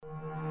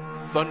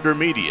Thunder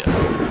Media.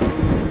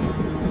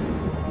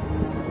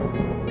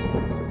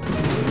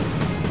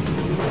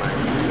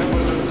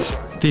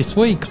 This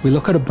week, we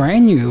look at a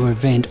brand new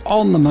event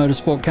on the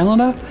motorsport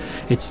calendar.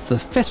 It's the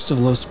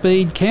Festival of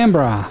Speed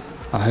Canberra.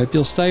 I hope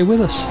you'll stay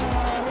with us.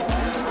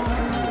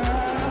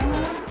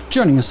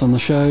 Joining us on the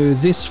show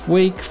this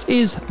week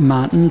is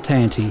Martin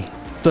Tanti.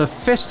 The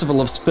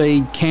Festival of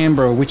Speed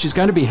Canberra, which is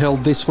going to be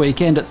held this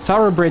weekend at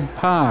Thoroughbred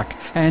Park.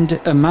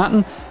 And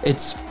Martin,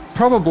 it's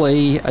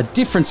probably a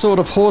different sort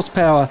of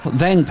horsepower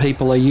than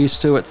people are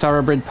used to at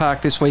Thoroughbred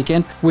Park this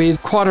weekend,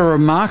 with quite a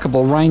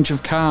remarkable range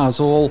of cars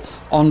all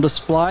on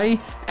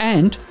display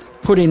and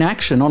put in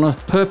action on a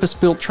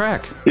purpose-built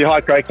track. Yeah, hi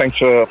Craig, thanks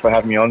for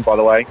having me on, by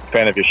the way.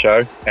 Fan of your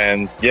show.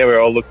 And yeah, we're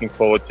all looking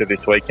forward to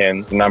this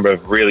weekend. A number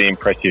of really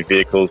impressive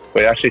vehicles.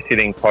 We're actually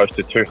sitting close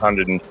to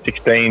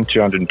 216,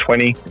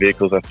 220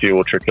 vehicles of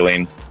fuel trickle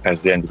in as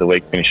the end of the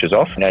week finishes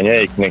off. And yeah,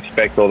 you can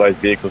expect all those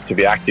vehicles to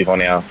be active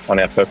on our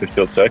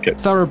purpose-built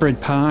circuit.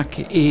 Thoroughbred Park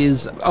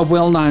is a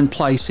well-known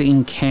place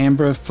in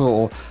Canberra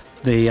for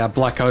the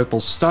Black Opal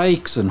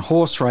Stakes and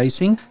horse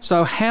racing.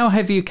 So how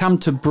have you come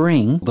to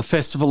bring the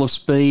Festival of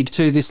Speed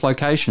to this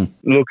location?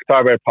 Look,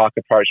 Thoroughbred Park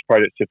approached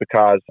Project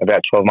Supercars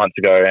about 12 months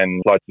ago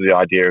and floated the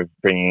idea of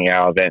bringing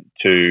our event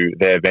to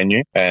their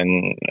venue.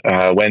 And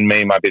when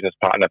me and my business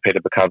partner, Peter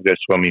Bukavgas,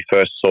 when we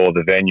first saw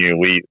the venue,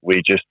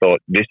 we just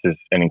thought this is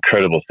an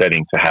incredible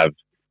setting to have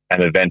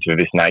an event of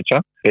this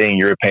nature. Being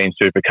European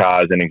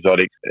supercars and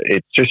exotics,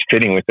 it's just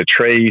fitting with the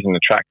trees and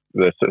the track,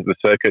 the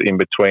circuit in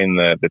between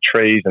the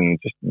trees, and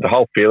just the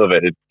whole feel of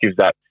it. It gives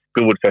that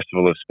Goodwood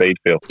Festival of Speed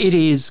feel. It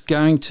is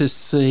going to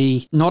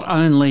see not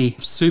only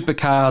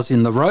supercars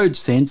in the road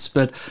sense,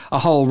 but a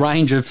whole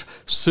range of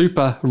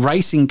super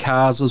racing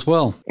cars as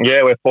well. Yeah,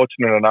 we're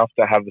fortunate enough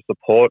to have the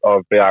support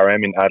of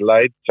BRM in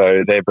Adelaide.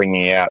 So they're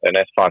bringing out an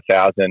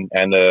S5000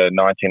 and a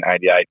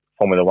 1988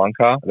 Formula One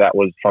car. That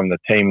was from the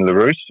team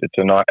LaRousse. It's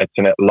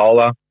an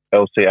Lola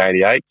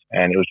LC88,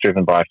 and it was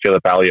driven by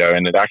Philip Alliot,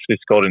 and it actually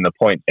scored in the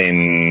point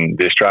in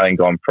the Australian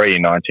Grand Prix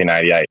in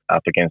 1988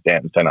 up against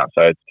Ayrton Senna.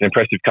 So it's an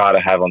impressive car to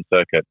have on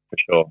circuit for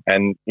sure.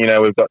 And, you know,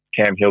 we've got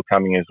Cam Hill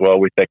coming as well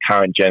with their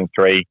current Gen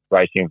 3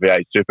 racing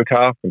V8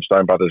 supercar from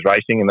Stone Brothers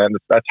Racing, and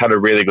that's had a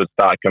really good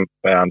start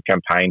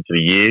campaign to the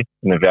year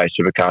in the V8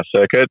 supercar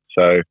circuit.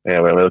 So,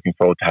 yeah, we're looking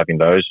forward to having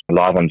those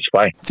live on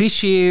display.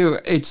 This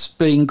year, it's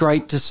been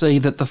great to see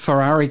that the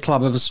Ferrari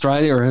Club of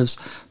Australia has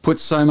put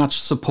so much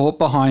support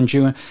behind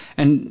you,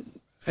 and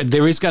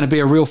there is going to be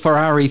a real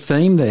Ferrari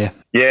theme there.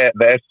 Yeah,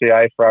 the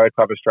FCA, Ferrari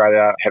Club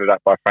Australia, headed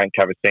up by Frank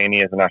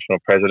Cavazzini as the national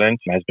president,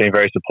 has been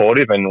very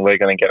supportive, and we're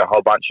going to get a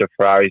whole bunch of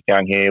Ferraris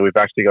down here. We've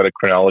actually got a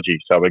chronology,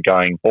 so we're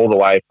going all the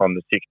way from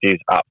the 60s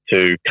up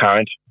to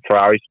current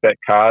Ferrari spec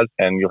cars,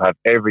 and you'll have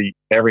every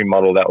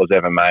model that was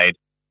ever made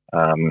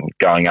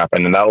going up,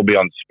 and then that will be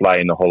on display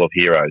in the Hall of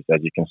Heroes,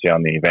 as you can see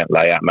on the event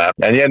layout map.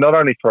 And yeah, not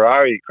only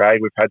Ferrari, Craig,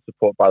 we've had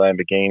support by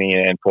Lamborghini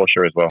and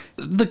Porsche as well.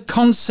 The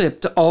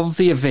concept of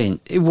the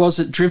event, was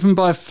it driven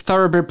by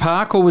Thoroughbred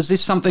Park, or was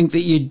this something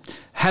that you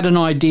had an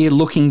idea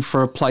looking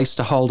for a place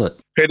to hold it?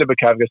 Peter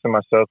Bukavgas and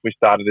myself, we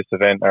started this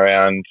event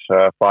around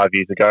 5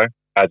 years ago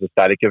as a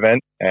static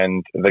event,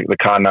 and the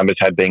car numbers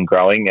had been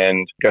growing,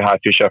 and Gerhard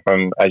Fischer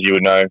from, as you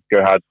would know,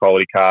 Gerhard's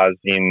Quality Cars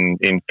in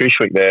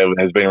Fishwick there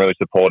has been really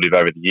supportive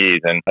over the years,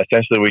 and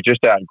essentially we just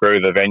outgrew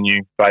the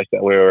venue space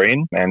that we were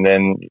in, and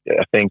then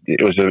I think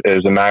it was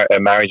a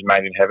marriage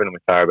made in heaven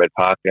with Thoroughbred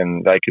Park,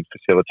 and they could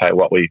facilitate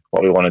what we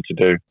wanted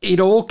to do. It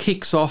all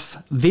kicks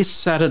off this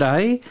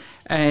Saturday,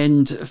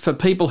 and for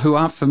people who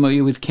aren't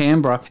familiar with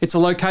Canberra, it's a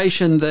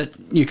location that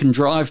you can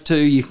drive to,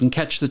 you can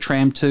catch the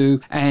tram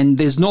to, and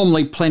there's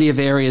normally plenty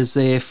of areas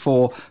there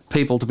for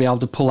people to be able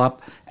to pull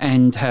up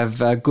and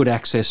have good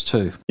access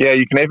to. Yeah,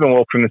 you can even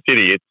walk from the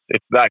city.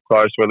 It's that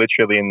close. We're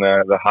literally in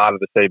the heart of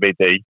the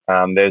CBD.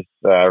 There's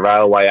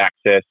railway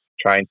access,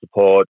 train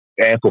support,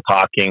 ample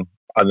parking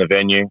on the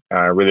venue,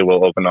 really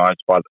well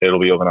organised. It'll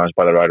be organised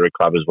by the Rotary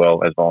Club as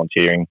well as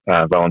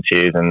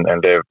volunteers,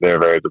 and they're a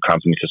very good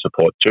company to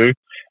support too,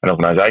 an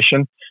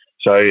organisation.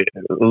 So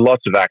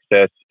lots of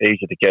access,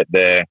 easy to get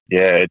there.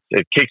 Yeah,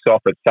 it kicks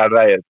off at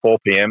Saturday at 4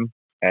 p.m.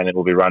 and it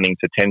will be running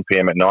to 10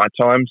 p.m. at night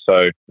time.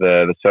 So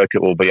the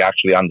circuit will be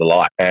actually under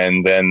light.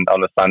 And then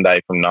on the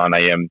Sunday from 9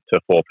 a.m. to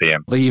 4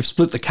 p.m. Well, you've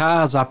split the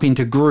cars up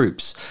into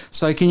groups.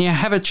 So can you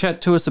have a chat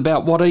to us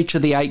about what each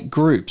of the 8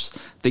 groups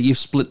that you've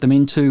split them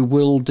into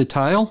will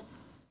detail?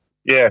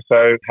 Yeah,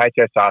 so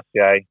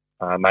HSRCA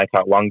make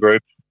up one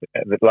group.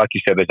 Like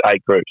you said, there's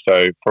 8 groups.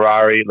 So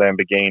Ferrari,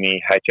 Lamborghini,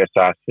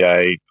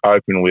 HSRCA,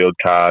 open-wheeled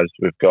cars.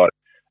 We've got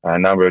a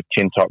number of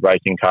tin-top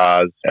racing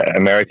cars,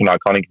 American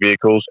iconic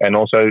vehicles, and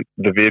also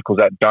the vehicles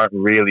that don't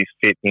really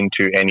fit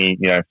into any,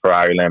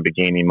 Ferrari,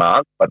 Lamborghini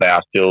mark, but they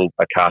are still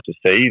a car to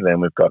see.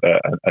 Then we've got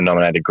a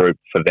nominated group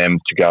for them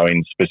to go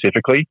in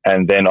specifically,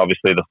 and then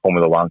obviously the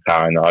Formula One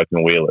car and the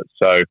open wheelers.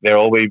 So they'll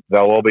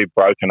all be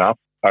broken up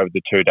over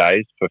the 2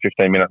 days for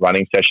 15-minute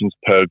running sessions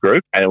per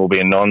group, and it will be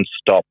a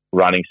non-stop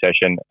running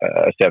session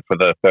except for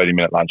the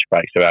 30-minute lunch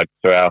break. So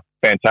our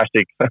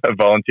fantastic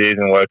volunteers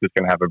and workers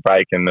can have a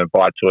break and a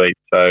bite to eat.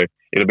 So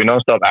it'll be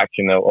non-stop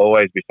action. There'll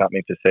always be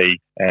something to see,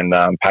 and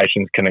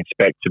patients can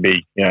expect to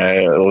be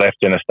left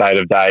in a state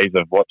of daze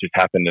of what just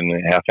happened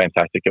and how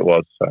fantastic it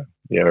was. So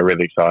yeah, we're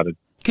really excited.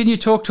 Can you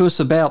talk to us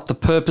about the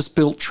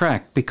purpose-built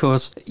track?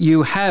 Because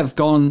you have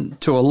gone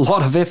to a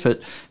lot of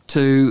effort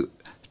to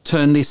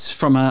turn this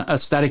from a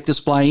static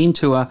display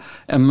into a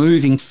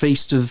moving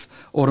feast of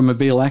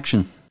automobile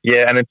action.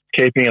 Yeah, and it's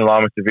keeping in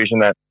line with the vision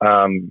that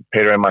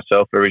Peter and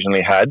myself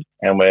originally had,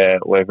 and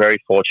we're very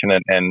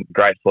fortunate and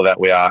grateful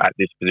that we are at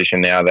this position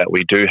now that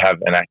we do have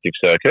an active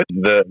circuit.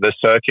 The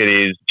circuit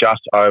is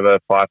just over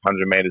 500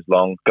 metres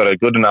long, got a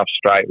good enough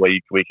straight where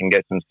we can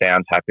get some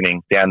sounds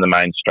happening down the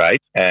main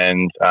straight,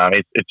 and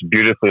it's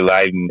beautifully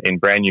laid in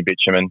brand new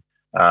bitumen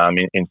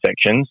in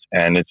sections,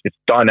 and it's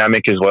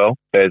dynamic as well.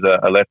 There's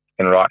a left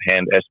and right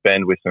hand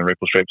S-bend with some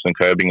ripple strips and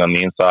curbing on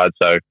the inside,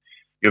 so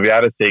you'll be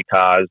able to see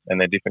cars and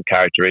their different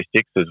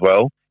characteristics as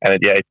well. And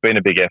it's been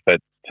a big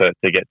effort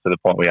to get to the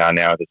point we are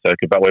now at the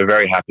circuit, but we're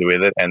very happy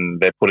with it, and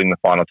they're putting the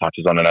final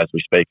touches on it as we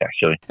speak,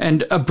 actually.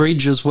 And a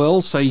bridge as well,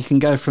 so you can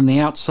go from the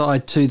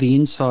outside to the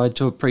inside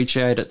to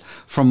appreciate it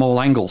from all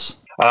angles.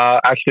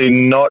 Actually,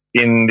 not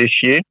in this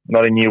year,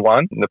 not in year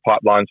one. The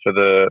pipelines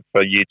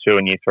for year 2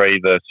 and year 3,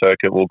 the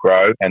circuit will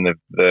grow and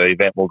the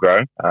event will grow.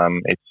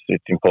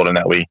 It's important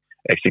that we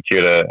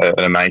execute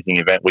an amazing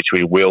event, which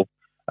we will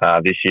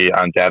this year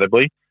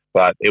undoubtedly,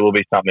 but it will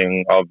be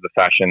something of the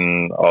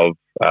fashion of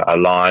a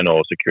line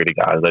or security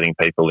guards letting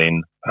people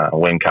in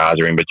when cars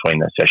are in between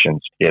their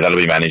sessions. Yeah, that'll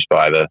be managed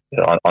by the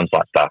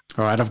on-site staff.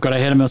 All right, I've got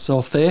ahead of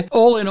myself there.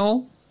 All in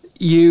all,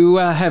 you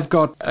have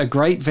got a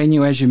great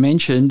venue, as you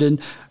mentioned, and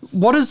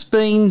what has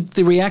been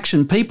the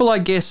reaction? People, I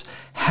guess,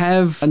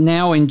 have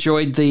now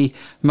enjoyed the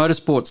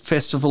Motorsports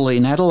Festival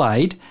in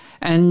Adelaide,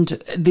 and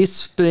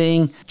this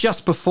being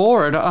just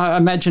before it, I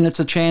imagine it's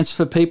a chance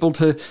for people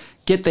to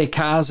get their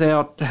cars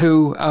out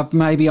who are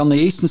maybe on the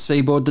eastern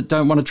seaboard that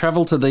don't want to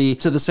travel to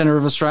the centre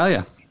of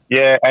Australia.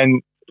 Yeah,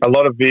 and a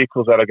lot of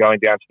vehicles that are going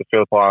down to the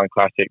Phillip Island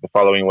Classic the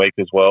following week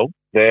as well.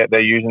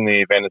 They're using the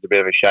event as a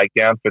bit of a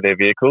shakedown for their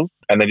vehicles,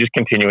 and they're just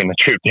continuing the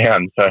trip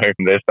down. So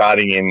they're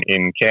starting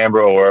in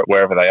Canberra or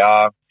wherever they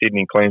are,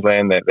 Sydney,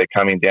 Queensland. They're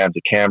coming down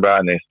to Canberra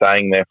and they're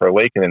staying there for a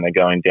week, and then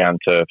they're going down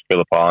to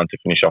Phillip Island to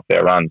finish off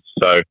their runs.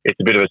 So it's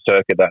a bit of a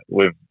circuit that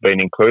we've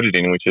been included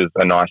in, which is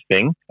a nice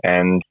thing.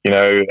 And,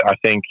 I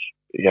think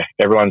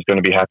everyone's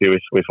going to be happy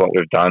with what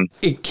we've done.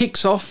 It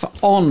kicks off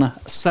on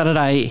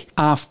Saturday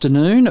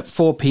afternoon at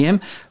 4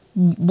 p.m.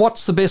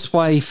 What's the best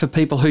way for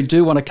people who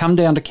do want to come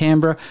down to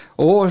Canberra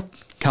or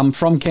come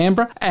from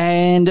Canberra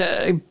and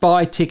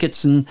buy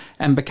tickets and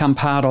become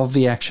part of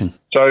the action?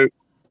 So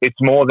it's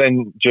more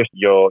than just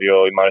your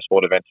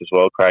motorsport events as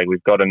well, Craig.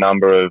 We've got a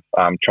number of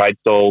trade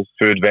stalls,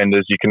 food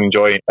vendors. You can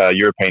enjoy a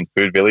European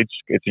food village.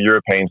 It's a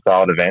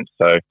European-styled event,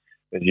 so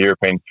there's a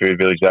European food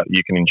village that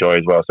you can enjoy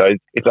as well. So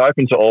it's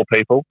open to all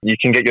people. You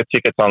can get your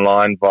tickets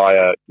online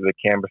via the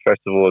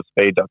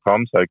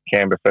CanberraFestivalOfSpeed.com, so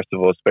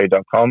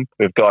CanberraFestivalOfSpeed.com.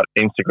 We've got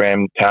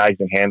Instagram tags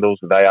and handles.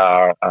 They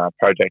are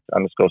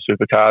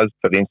project_supercars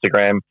for the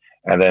Instagram,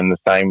 and then the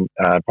same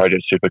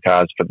Project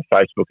Supercars for the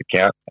Facebook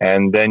account.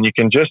 And then you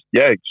can just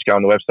go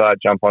on the website,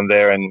 jump on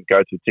there and go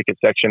to the ticket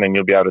section, and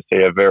you'll be able to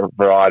see a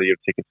variety of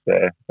tickets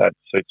there that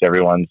suits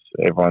everyone's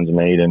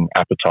need and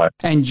appetite.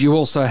 And you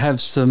also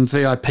have some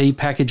VIP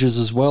packages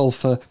as well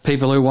for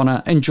people who want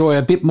to enjoy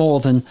a bit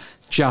more than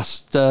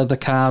just the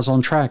cars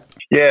on track.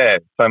 Yeah,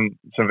 some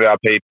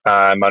VIP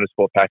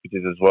motorsport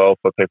packages as well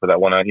for people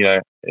that want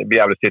to, be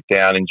able to sit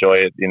down, enjoy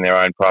it in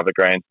their own private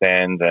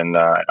grandstands and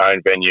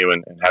own venue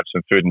and have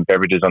some food and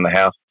beverages on the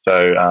house. So,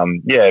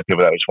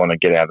 people that just want to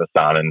get out of the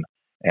sun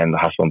and the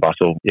hustle and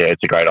bustle, it's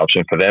a great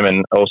option for them.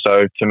 And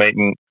also to meet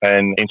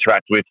and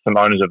interact with some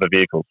owners of the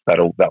vehicles that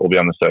will be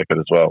on the circuit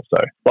as well.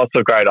 So lots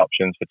of great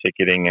options for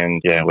ticketing,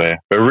 and we're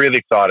really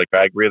excited,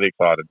 Craig, really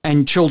excited.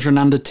 And children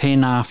under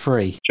 10 are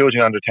free?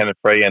 Children under 10 are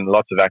free, and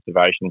lots of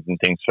activations and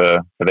things for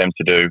them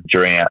to do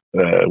during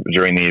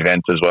the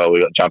event as well.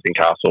 We've got jumping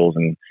castles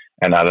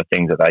and other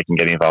things that they can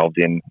get involved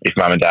in if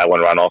mum and dad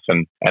want to run off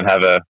and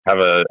have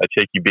a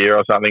cheeky beer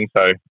or something.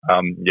 So,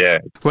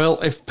 Well,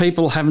 if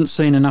people haven't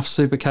seen enough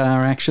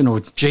supercar action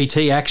or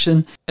GT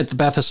action at the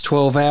Bathurst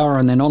 12 Hour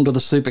and then onto the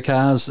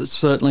supercars,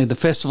 certainly the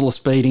Festival of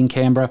Speed in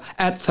Canberra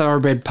at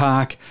Thoroughbred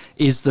Park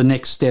is the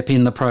next step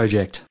in the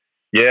project.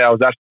 Yeah, I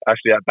was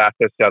actually at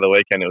Bathurst the other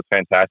weekend. It was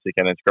fantastic,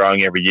 and it's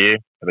growing every year.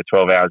 The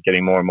 12 hours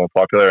getting more and more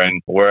popular,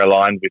 and we're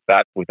aligned with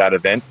that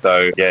event.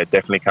 So,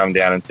 definitely come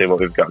down and see what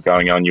we've got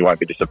going on. You won't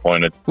be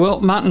disappointed. Well,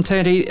 Martin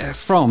Tanti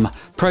from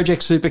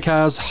Project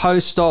Supercars,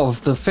 host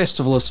of the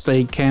Festival of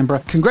Speed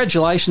Canberra,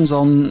 congratulations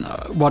on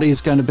what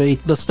is going to be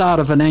the start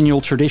of an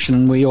annual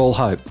tradition, we all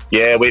hope.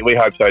 Yeah, we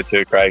hope so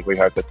too, Craig. We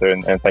hope so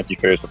too, and thank you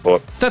for your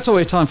support. That's all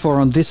we have time for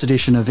on this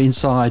edition of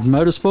Inside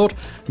Motorsport.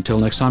 Until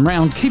next time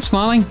round, keep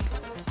smiling.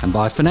 And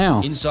bye for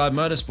now. Inside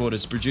Motorsport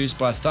is produced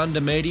by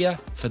Thunder Media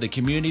for the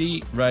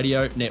Community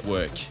Radio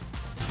Network.